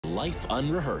Life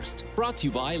Unrehearsed, brought to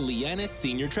you by Lianas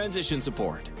Senior Transition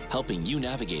Support, helping you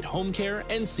navigate home care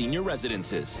and senior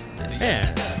residences.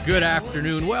 And good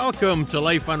afternoon. Welcome to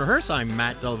Life Unrehearsed. I'm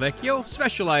Matt Delvecchio,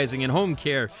 specializing in home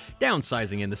care,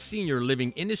 downsizing in the senior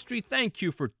living industry. Thank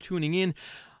you for tuning in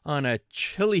on a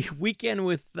chilly weekend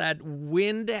with that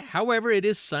wind. However, it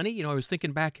is sunny. I was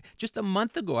thinking back just a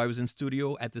month ago, I was in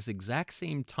studio at this exact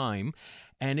same time,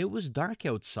 and it was dark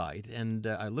outside. And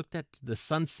I looked at the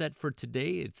sunset for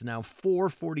today. It's now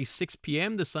 4:46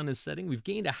 p.m. The sun is setting. We've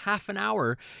gained a half an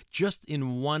hour just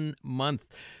in 1 month.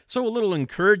 So a little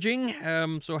encouraging.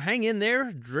 So hang in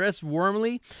there, dress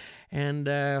warmly, and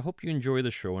hope you enjoy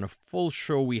the show. And a full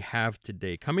show we have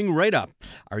today. Coming right up,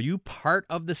 are you part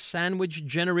of the sandwich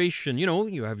generation?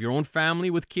 You have your own family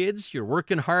with kids, you're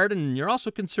working hard, and you're also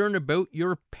concerned about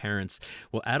your parents.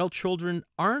 Well, adult children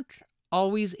aren't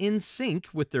always in sync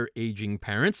with their aging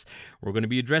parents. We're going to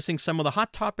be addressing some of the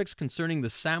hot topics concerning the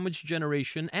sandwich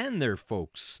generation and their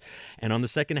folks. And on the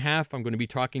second half, I'm going to be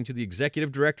talking to the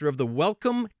executive director of the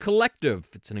Welcome Collective.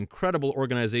 It's an incredible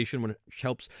organization which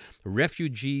helps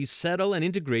refugees settle and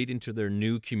integrate into their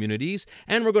new communities.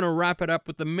 And we're going to wrap it up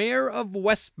with the mayor of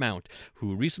Westmount,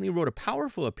 who recently wrote a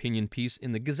powerful opinion piece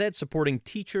in the Gazette supporting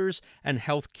teachers and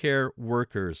healthcare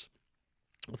workers.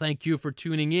 Thank you for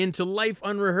tuning in to Life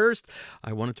Unrehearsed.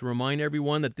 I wanted to remind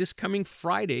everyone that this coming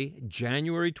Friday,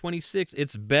 January 26th,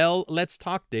 it's Bell Let's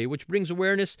Talk Day, which brings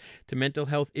awareness to mental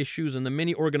health issues and the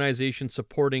many organizations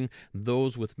supporting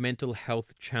those with mental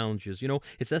health challenges.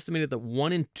 It's estimated that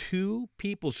 1 in 2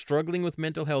 people struggling with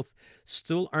mental health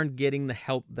still aren't getting the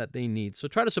help that they need. So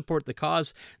try to support the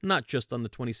cause, not just on the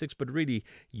 26th, but really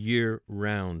year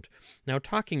round. Now,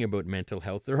 talking about mental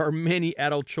health, there are many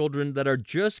adult children that are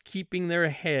just keeping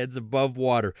their heads above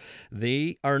water.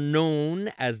 They are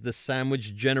known as the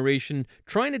sandwich generation,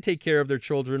 trying to take care of their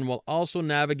children while also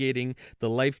navigating the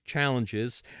life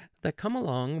challenges that come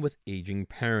along with aging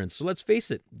parents. So let's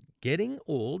face it, getting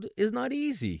old is not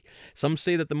easy. Some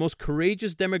say that the most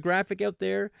courageous demographic out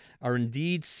there are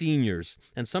indeed seniors,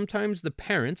 and sometimes the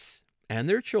parents and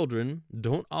their children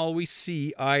don't always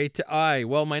see eye to eye.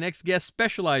 Well, my next guest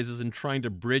specializes in trying to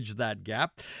bridge that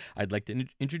gap. I'd like to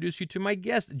introduce you to my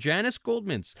guest, Janice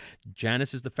Goldmintz.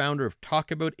 Janice is the founder of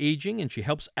Talk About Aging, and she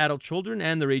helps adult children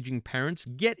and their aging parents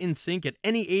get in sync at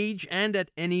any age and at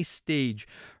any stage.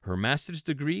 Her master's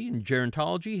degree in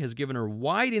gerontology has given her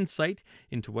wide insight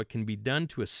into what can be done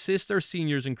to assist our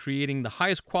seniors in creating the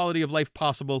highest quality of life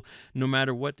possible, no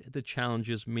matter what the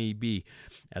challenges may be.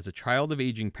 As a child of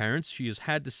aging parents, she has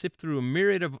had to sift through a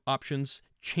myriad of options,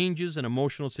 changes, and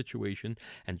emotional situation,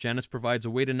 and Janice provides a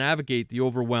way to navigate the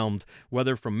overwhelmed,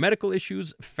 whether from medical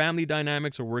issues, family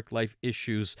dynamics, or work-life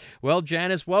issues. Well,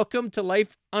 Janice, welcome to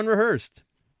Life Unrehearsed.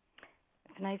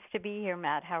 It's nice to be here,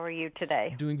 Matt. How are you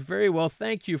today? Doing very well.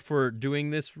 Thank you for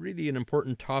doing this. Really an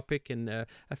important topic and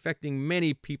affecting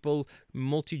many people,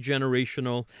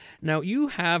 multi-generational. Now, you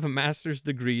have a master's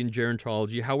degree in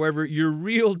gerontology. However, your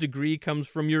real degree comes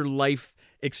from your life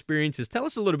experiences. Tell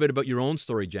us a little bit about your own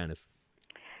story, Janice.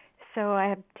 So I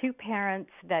have 2 parents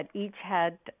that each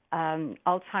had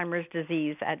Alzheimer's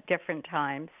disease at different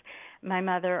times. My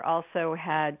mother also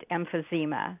had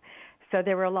emphysema. So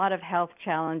there were a lot of health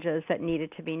challenges that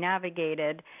needed to be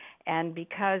navigated. And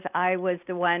because I was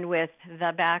the one with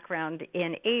the background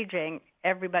in aging,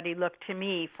 everybody looked to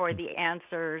me for the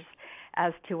answers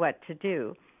as to what to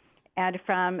do. And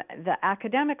from the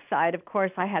academic side, of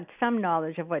course, I had some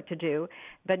knowledge of what to do,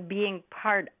 but being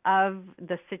part of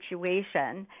the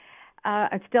situation,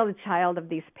 I'm still a child of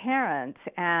these parents,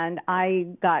 and I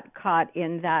got caught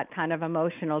in that kind of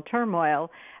emotional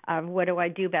turmoil of what do I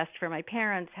do best for my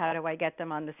parents? How do I get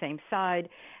them on the same side?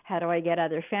 How do I get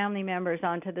other family members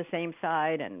onto the same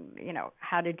side? And,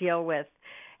 how to deal with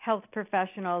health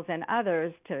professionals and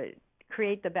others to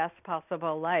create the best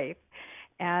possible life.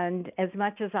 And as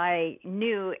much as I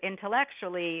knew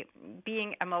intellectually,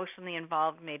 being emotionally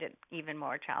involved made it even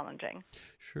more challenging.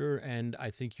 Sure, and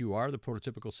I think you are the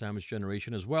prototypical sandwich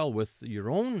generation as well, with your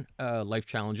own life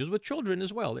challenges with children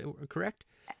as well, correct?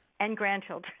 And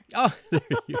grandchildren. Oh, there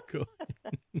you go.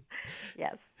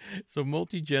 Yes. So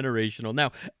multi-generational.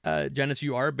 Now, Janice,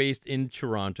 you are based in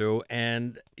Toronto,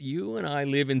 and you and I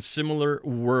live in similar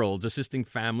worlds, assisting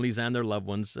families and their loved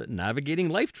ones navigating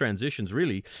life transitions,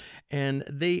 really. And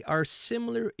they are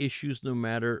similar issues no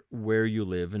matter where you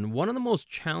live. And one of the most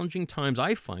challenging times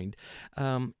I find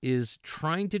is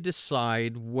trying to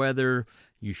decide whether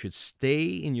you should stay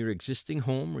in your existing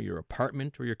home or your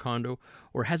apartment or your condo,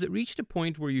 or has it reached a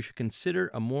point where you should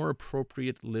consider a more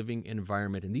appropriate living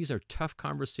environment? And these are tough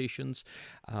conversations conversations.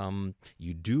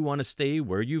 You do want to stay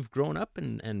where you've grown up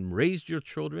and raised your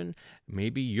children.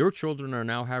 Maybe your children are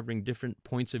now having different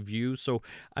points of view. So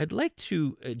I'd like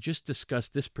to just discuss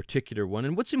this particular one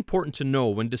and what's important to know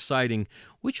when deciding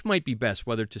which might be best,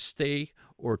 whether to stay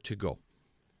or to go.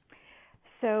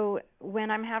 So when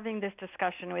I'm having this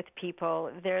discussion with people,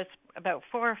 there's about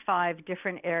 4 or 5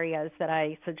 different areas that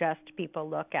I suggest people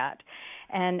look at.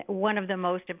 And one of the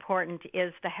most important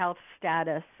is the health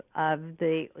status of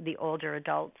the older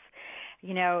adults.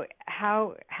 You know,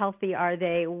 how healthy are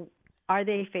they? Are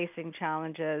they facing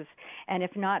challenges? And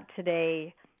if not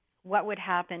today, what would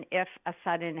happen if a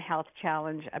sudden health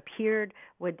challenge appeared?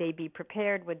 Would they be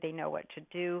prepared? Would they know what to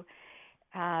do?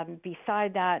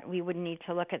 Beside that, we would need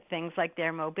to look at things like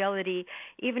their mobility.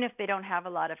 Even if they don't have a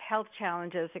lot of health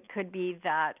challenges, it could be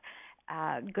that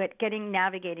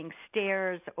navigating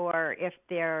stairs, or if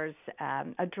there's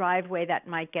a driveway that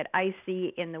might get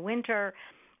icy in the winter,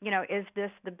 you know, is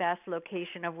this the best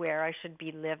location of where I should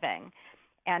be living?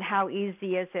 And how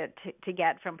easy is it to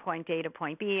get from point A to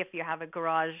point B? If you have a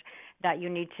garage that you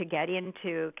need to get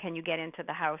into, can you get into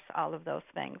the house? All of those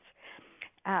things.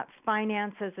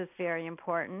 Finances is very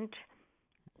important.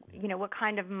 You know, what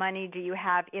kind of money do you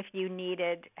have if you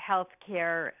needed health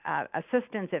care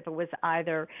assistance, if it was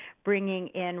either bringing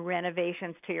in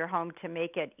renovations to your home to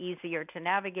make it easier to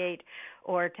navigate,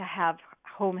 or to have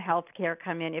home health care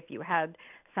come in if you had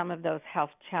some of those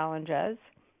health challenges.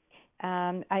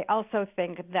 I also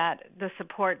think that the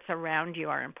supports around you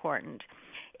are important.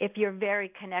 If you're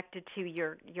very connected to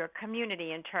your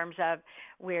community in terms of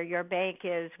where your bank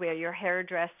is, where your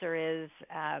hairdresser is,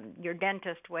 your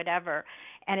dentist, whatever,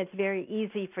 and it's very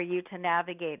easy for you to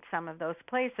navigate some of those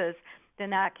places,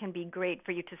 then that can be great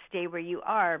for you to stay where you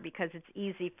are, because it's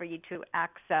easy for you to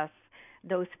access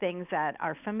those things that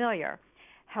are familiar.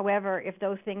 However, if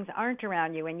those things aren't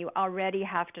around you and you already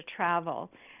have to travel,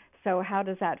 so how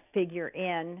does that figure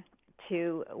in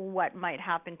to what might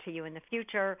happen to you in the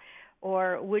future?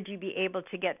 Or would you be able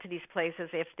to get to these places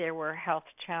if there were health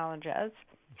challenges?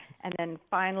 And then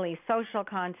finally, social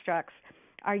constructs.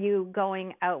 Are you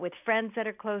going out with friends that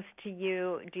are close to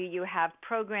you? Do you have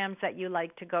programs that you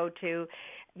like to go to?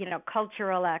 You know,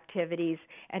 cultural activities.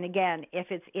 And again,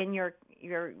 if it's in your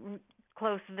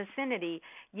close vicinity,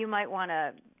 you might want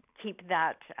to keep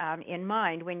that in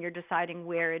mind when you're deciding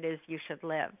where it is you should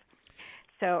live.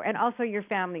 So, and also your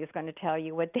family is going to tell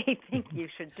you what they think you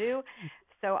should do.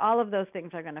 So all of those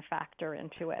things are going to factor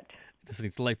into it. Listening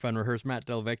to Life Unrehearsed, Matt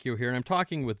Delvecchio here, and I'm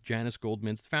talking with Janice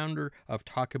Goldmintz, founder of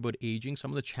Talk About Aging,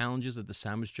 some of the challenges that the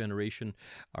sandwich generation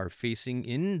are facing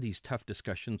in these tough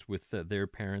discussions with their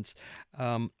parents.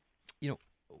 You know,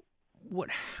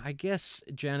 what I guess,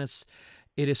 Janice,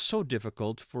 it is so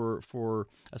difficult for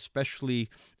especially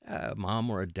a mom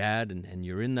or a dad, and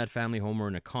you're in that family home or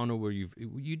in a condo where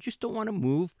you just don't want to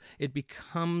move. It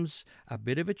becomes a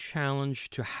bit of a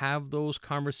challenge to have those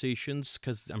conversations,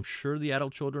 because I'm sure the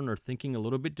adult children are thinking a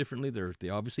little bit differently. They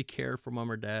obviously care for mom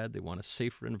or dad. They want a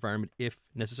safer environment if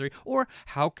necessary. Or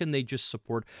how can they just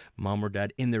support mom or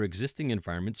dad in their existing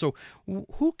environment? So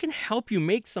who can help you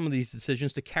make some of these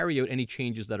decisions to carry out any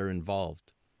changes that are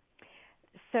involved?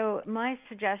 So my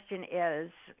suggestion is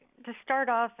to start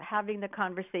off having the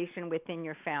conversation within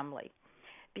your family,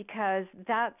 because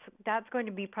that's going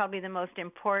to be probably the most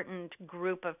important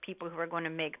group of people who are going to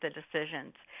make the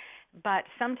decisions. But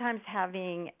sometimes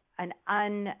having an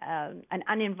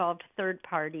uninvolved third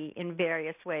party in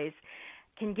various ways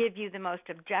can give you the most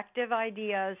objective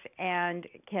ideas and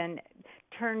can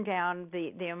turn down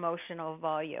the emotional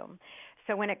volume.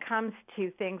 So when it comes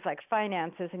to things like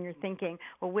finances, and you're thinking,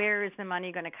 well, where is the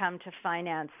money going to come to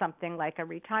finance something like a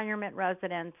retirement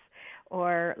residence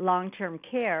or long-term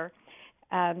care,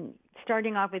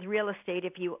 starting off with real estate,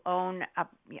 if you own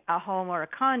a home or a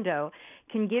condo,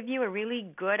 can give you a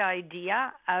really good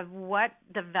idea of what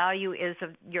the value is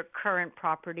of your current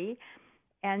property.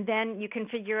 And then you can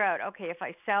figure out, okay, if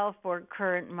I sell for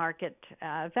current market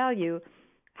value,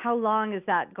 how long is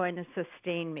that going to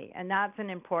sustain me? And that's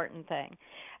an important thing.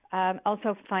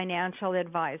 Also, financial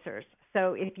advisors.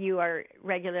 So if you are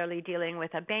regularly dealing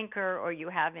with a banker or you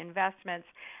have investments,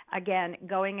 again,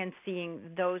 going and seeing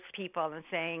those people and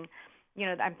saying, you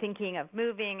know, I'm thinking of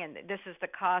moving and this is the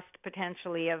cost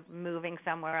potentially of moving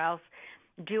somewhere else.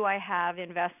 Do I have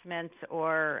investments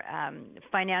or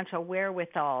financial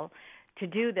wherewithal to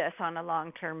do this on a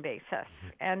long-term basis?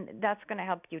 And that's going to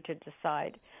help you to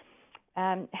decide.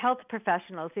 Health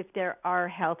professionals, if there are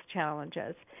health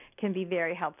challenges, can be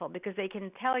very helpful because they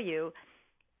can tell you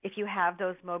if you have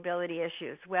those mobility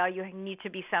issues. Well, you need to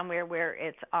be somewhere where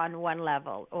it's on one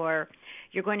level, or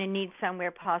you're going to need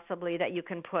somewhere possibly that you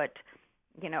can put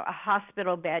a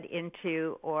hospital bed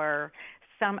into, or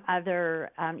some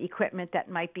other equipment that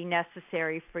might be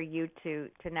necessary for you to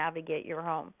navigate your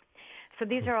home. So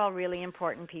these are all really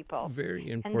important people. Very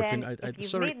important. And then if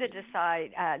you've made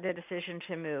the decision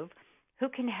to move, who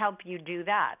can help you do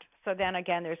that? So then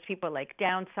again, there's people like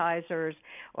downsizers,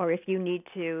 or if you need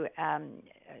to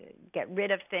get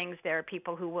rid of things, there are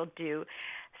people who will do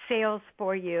sales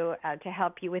for you to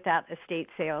help you with that, estate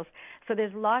sales. So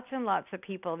there's lots and lots of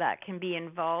people that can be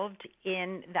involved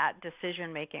in that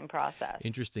decision-making process.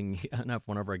 Interesting enough,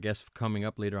 one of our guests coming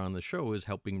up later on the show is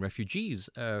helping refugees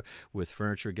with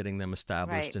furniture, getting them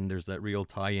established, Right. and there's that real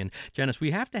tie-in. Janice,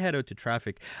 we have to head out to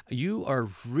traffic. You are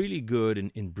really good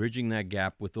in bridging that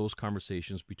gap with those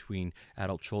conversations between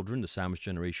adult children, the sandwich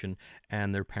generation,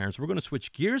 and their parents. We're going to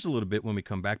switch gears a little bit when we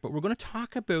come back, but we're going to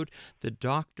talk about the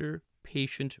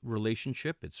doctor-patient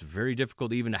relationship. It's very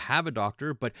difficult even to have a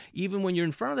doctor, but even when you're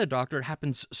in front of the doctor, it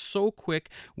happens so quick.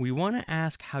 We want to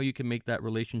ask how you can make that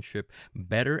relationship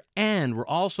better, and we're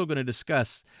also going to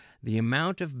discuss the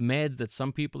amount of meds that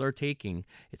some people are taking.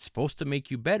 It's supposed to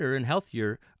make you better and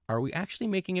healthier. Are we actually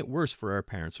making it worse for our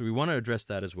parents? So we want to address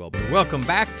that as well. But welcome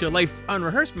back to Life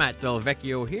Unrehearsed. Matt Del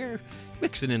Vecchio here,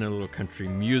 mixing in a little country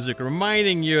music,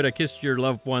 reminding you to kiss your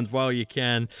loved ones while you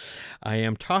can. I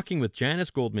am talking with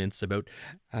Janice Goldmintz about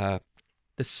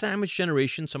the sandwich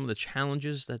generation, some of the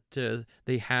challenges that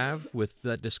they have with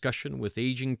that discussion with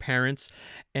aging parents.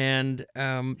 And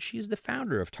she is the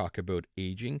founder of Talk About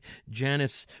Aging.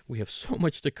 Janice, we have so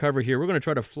much to cover here. We're going to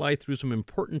try to fly through some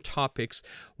important topics,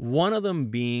 one of them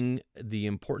being the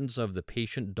importance of the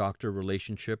patient-doctor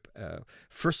relationship.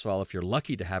 First of all, if you're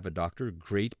lucky to have a doctor,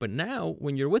 great. But now,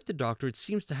 when you're with the doctor, it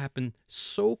seems to happen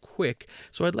so quick.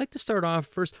 So I'd like to start off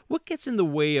first. What gets in the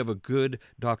way of a good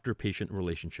doctor-patient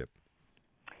relationship?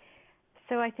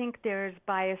 So I think there's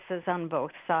biases on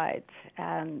both sides.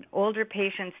 Older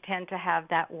patients tend to have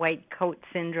that white coat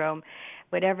syndrome.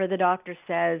 Whatever the doctor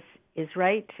says is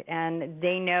right, and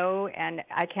they know, and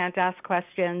I can't ask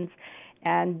questions,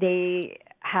 and they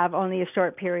have only a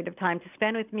short period of time to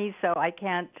spend with me, so I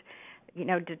can't,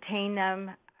 detain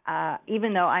them,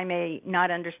 even though I may not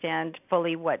understand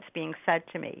fully what's being said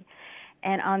to me.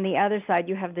 And on the other side,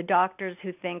 you have the doctors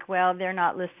who think, well, they're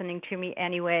not listening to me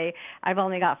anyway. I've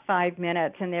only got 5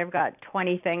 minutes, and they've got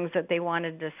 20 things that they want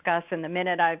to discuss. And the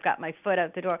minute I've got my foot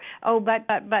out the door, oh, but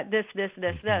this.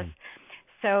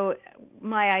 So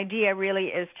my idea really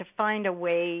is to find a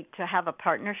way to have a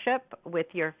partnership with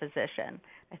your physician.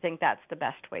 I think that's the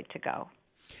best way to go.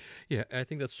 Yeah, I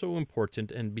think that's so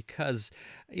important. And because,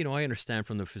 I understand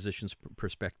from the physician's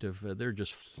perspective, they're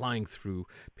just flying through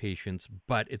patients,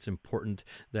 but it's important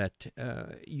that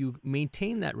you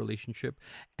maintain that relationship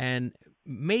and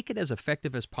make it as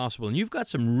effective as possible. And you've got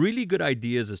some really good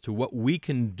ideas as to what we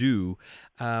can do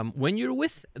when you're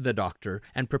with the doctor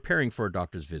and preparing for a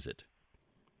doctor's visit.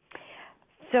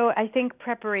 So I think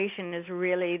preparation is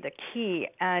really the key.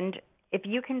 And if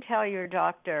you can tell your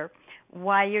doctor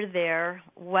why you're there,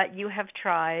 what you have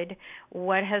tried,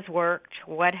 what has worked,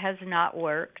 what has not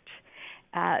worked,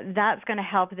 that's going to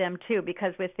help them too,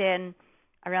 because within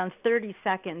around 30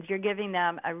 seconds, you're giving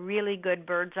them a really good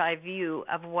bird's eye view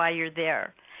of why you're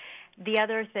there. The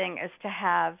other thing is to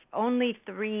have only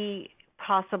 3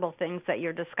 possible things that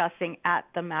you're discussing at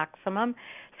the maximum,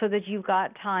 so that you've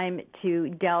got time to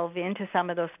delve into some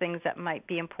of those things that might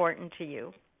be important to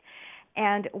you.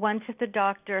 And once the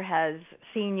doctor has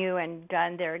seen you and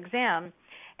done their exam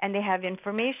and they have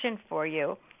information for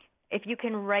you, if you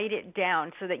can write it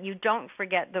down so that you don't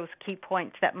forget those key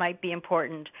points that might be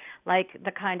important, like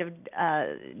the kind of,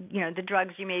 the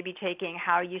drugs you may be taking,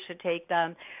 how you should take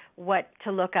them, what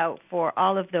to look out for,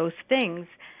 all of those things,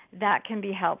 that can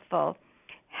be helpful.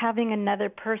 Having another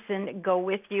person go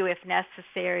with you if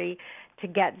necessary to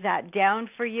get that down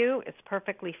for you is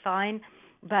perfectly fine.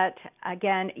 But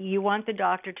again, you want the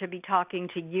doctor to be talking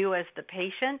to you as the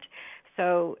patient,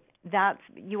 so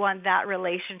you want that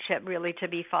relationship really to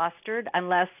be fostered,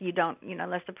 unless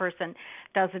unless the person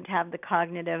doesn't have the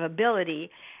cognitive ability,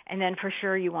 and then for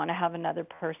sure you want to have another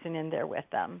person in there with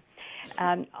them.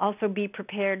 Also, be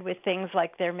prepared with things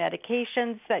like their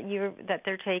medications that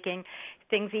they're taking.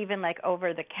 Things even like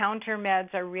over-the-counter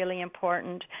meds are really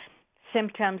important.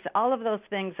 Symptoms, all of those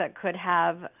things that could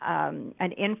have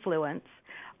an influence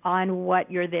on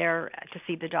what you're there to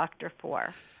see the doctor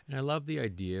for. And I love the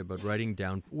idea about writing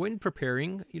down when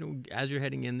preparing, as you're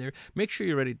heading in there, make sure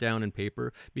you write it down in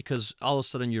paper, because all of a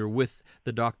sudden you're with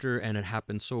the doctor and it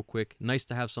happens so quick. Nice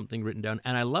to have something written down.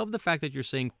 And I love the fact that you're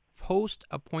saying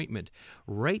post-appointment,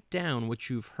 write down what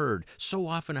you've heard. So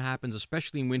often it happens,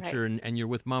 especially in winter, and you're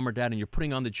with mom or dad and you're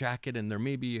putting on the jacket and there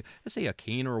may be, let's say, a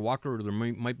cane or a walker, or there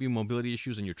might be mobility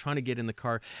issues and you're trying to get in the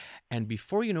car. And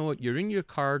before you know it, you're in your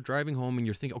car driving home and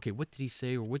you're thinking, okay, what did he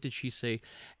say or what did she say?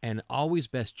 And always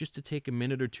best just to take a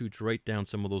minute or two to write down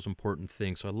some of those important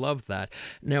things. So I love that.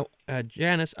 Now,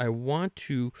 Janice, I want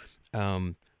to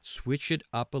switch it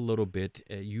up a little bit.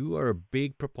 You are a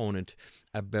big proponent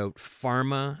about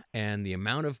pharma and the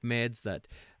amount of meds that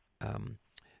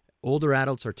older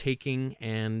adults are taking,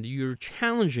 and you're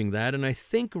challenging that, and I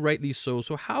think rightly so.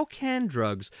 So how can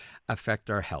drugs affect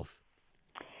our health?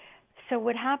 So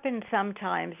what happens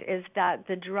sometimes is that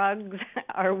the drugs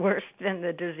are worse than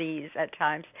the disease at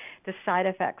times, the side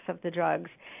effects of the drugs.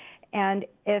 And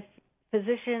if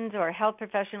physicians or health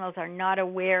professionals are not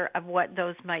aware of what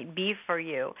those might be for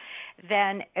you,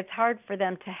 then it's hard for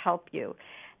them to help you.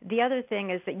 The other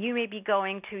thing is that you may be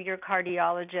going to your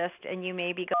cardiologist and you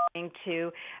may be going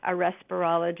to a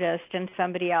respirologist and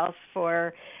somebody else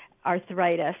for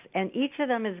arthritis, and each of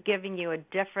them is giving you a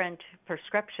different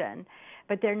prescription,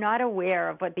 but they're not aware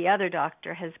of what the other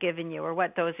doctor has given you or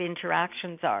what those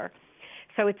interactions are.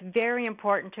 So it's very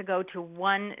important to go to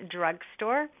one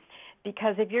drugstore,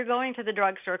 because if you're going to the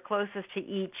drugstore closest to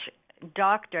each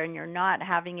doctor and you're not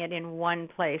having it in one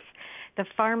place, the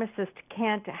pharmacist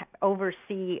can't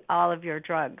oversee all of your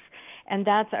drugs. And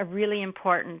that's a really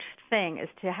important thing, is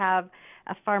to have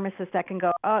a pharmacist that can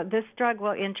go, oh, this drug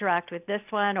will interact with this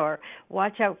one, or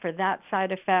watch out for that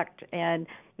side effect. And,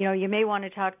 you may want to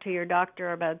talk to your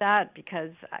doctor about that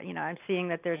because, I'm seeing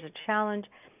that there's a challenge.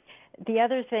 The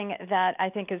other thing that I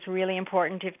think is really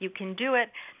important, if you can do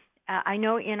it, I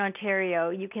know in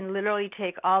Ontario, you can literally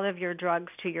take all of your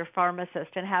drugs to your pharmacist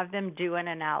and have them do an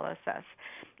analysis.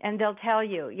 And they'll tell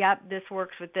you, yep, this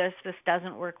works with this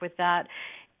doesn't work with that.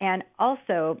 And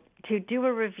also to do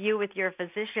a review with your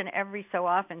physician every so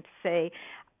often to say,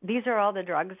 these are all the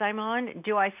drugs I'm on.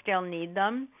 Do I still need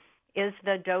them? Is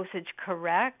the dosage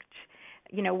correct?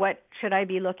 What should I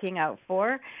be looking out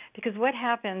for? Because what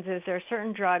happens is there are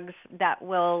certain drugs that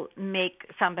will make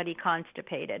somebody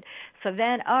constipated. So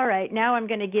then, all right, now I'm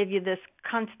going to give you this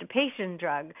constipation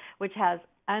drug, which has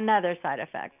another side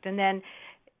effect. And then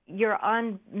you're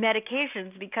on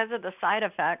medications because of the side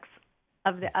effects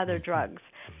of the other drugs.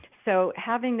 So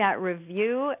having that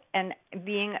review and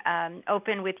being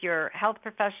open with your health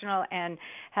professional and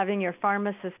having your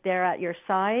pharmacist there at your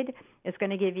side is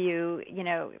going to give you,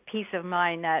 peace of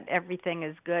mind that everything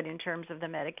is good in terms of the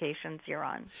medications you're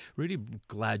on. Really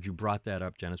glad you brought that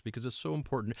up, Janice, because it's so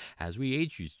important. As we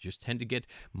age, you just tend to get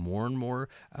more and more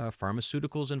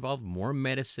pharmaceuticals involved, more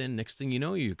medicine. Next thing you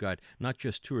know, you've got not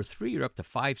just 2 or 3, you're up to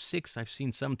 5, 6. I've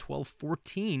seen some 12,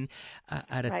 14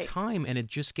 at a time, and it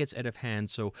just gets out of hand.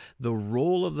 So the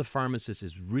role of the pharmacist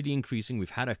is really increasing.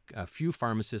 We've had a few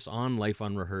pharmacists on Life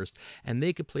Unrehearsed, and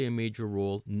they could play a major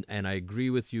role. And I agree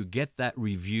with you. Get that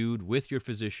reviewed with your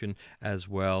physician as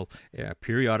well,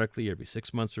 periodically, every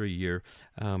 6 months or a year,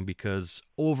 because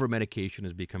over-medication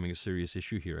is becoming a serious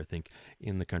issue here, I think,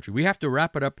 in the country. We have to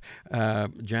wrap it up,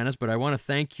 Janice, but I want to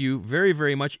thank you very,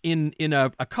 very much. In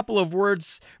a couple of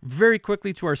words, very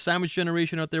quickly, to our sandwich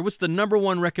generation out there, what's the number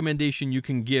one recommendation you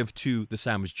can give to the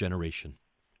sandwich generation?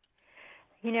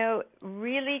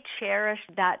 Really cherish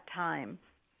that time.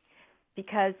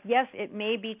 Because, yes, it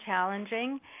may be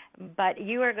challenging, but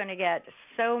you are going to get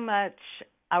so much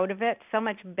out of it, so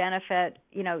much benefit,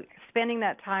 spending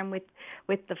that time with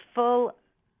the full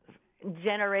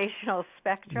generational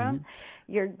spectrum.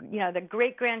 Mm-hmm. The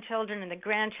great-grandchildren and the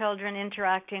grandchildren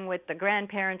interacting with the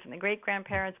grandparents and the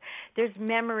great-grandparents. There's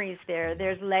memories there.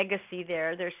 There's legacy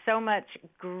there. There's so much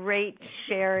great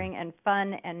sharing and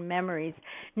fun and memories.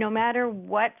 No matter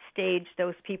what stage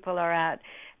those people are at,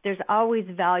 there's always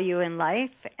value in life,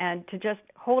 and to just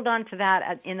hold on to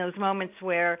that in those moments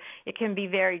where it can be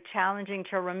very challenging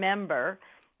to remember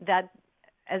that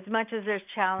as much as there's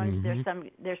challenge, mm-hmm.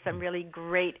 there's some really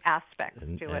great aspects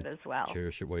to it as well.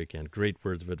 Cherish it while you can. Great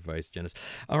words of advice, Janice.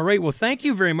 All right, well, thank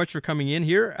you very much for coming in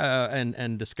here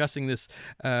and discussing this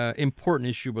important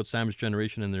issue about sandwich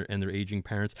generation and their aging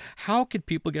parents. How could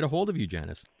people get a hold of you,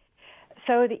 Janice?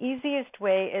 So the easiest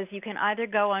way is you can either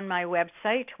go on my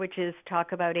website, which is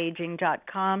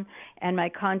talkaboutaging.com, and my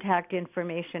contact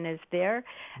information is there.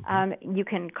 Mm-hmm. You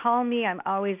can call me. I'm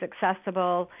always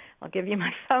accessible. I'll give you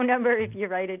my phone number if you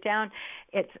write it down.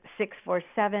 It's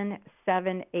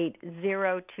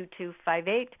 647-780-2258.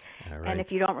 Right. And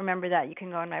if you don't remember that, you can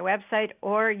go on my website,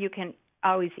 or you can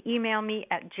always email me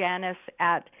at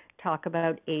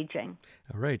janice@talkaboutaging.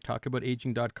 All right,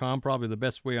 talkaboutaging.com, probably the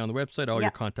best way on the website. All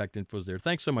your contact info is there.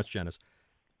 Thanks so much, Janice.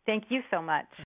 Thank you so much.